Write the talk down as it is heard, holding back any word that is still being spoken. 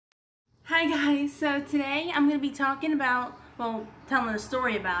Hi guys, so today I'm going to be talking about, well, telling a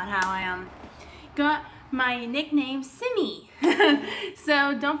story about how I got my nickname Simmy.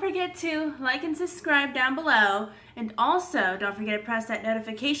 So don't forget to like and subscribe down below, and also don't forget to press that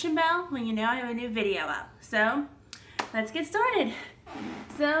notification bell when you know I have a new video up. So let's get started.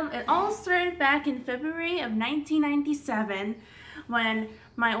 So it all started back in February of 1997 when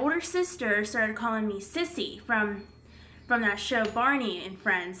my older sister started calling me Sissy from that show Barney and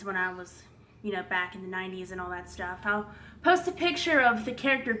Friends when I was, back in the 90s and all that stuff. I'll post a picture of the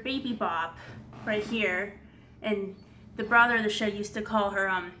character Baby Bop right here, and the brother of the show used to call her,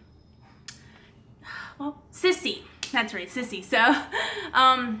 Sissy. That's right, Sissy. So,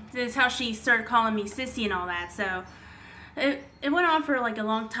 this is how she started calling me Sissy and all that. So, it went on for like a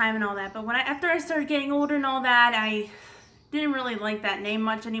long time and all that, but after I started getting older and all that, I didn't really like that name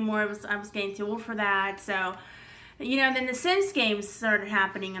much anymore. I was getting too old for that, so then the Sims games started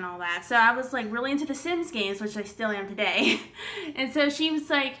happening and all that. So I was like really into the Sims games, which I still am today. And so she was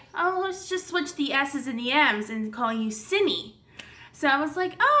like, oh, let's just switch the S's and the M's and call you Simmy. So I was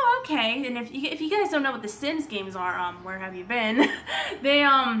like, oh, okay. And if you guys don't know what the Sims games are, where have you been? They're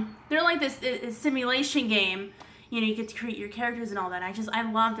like this simulation game. You get to create your characters and all that.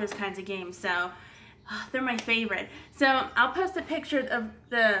 I love those kinds of games. So they're my favorite. So I'll post a picture of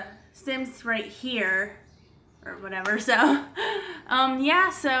the Sims right here, or whatever. So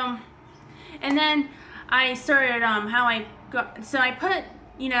yeah, so and then I started I put,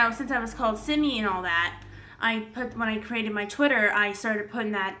 since I was called Simmy and all that, when I created my Twitter, I started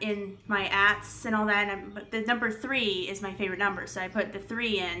putting that in my @s and all that, and the number 3 is my favorite number, so I put the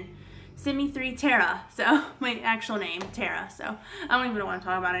 3 in, Simmy3 Tara, so my actual name, Tara. So I don't even want to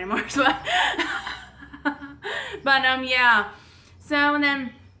talk about it anymore. But yeah, so and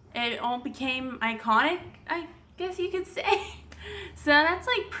then it all became iconic, I guess you could say. So that's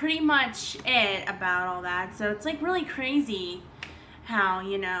like pretty much it about all that. So it's like really crazy how,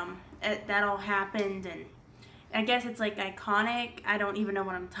 that all happened, and I guess it's like iconic. I don't even know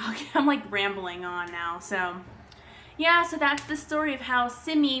what I'm talking. I'm like rambling on now. So yeah, so that's the story of how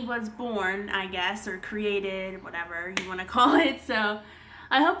Simmy was born, I guess, or created, whatever you want to call it. So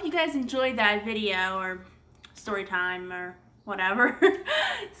I hope you guys enjoyed that video, or story time, or whatever.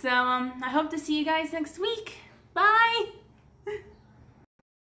 So I hope to see you guys next week. Bye!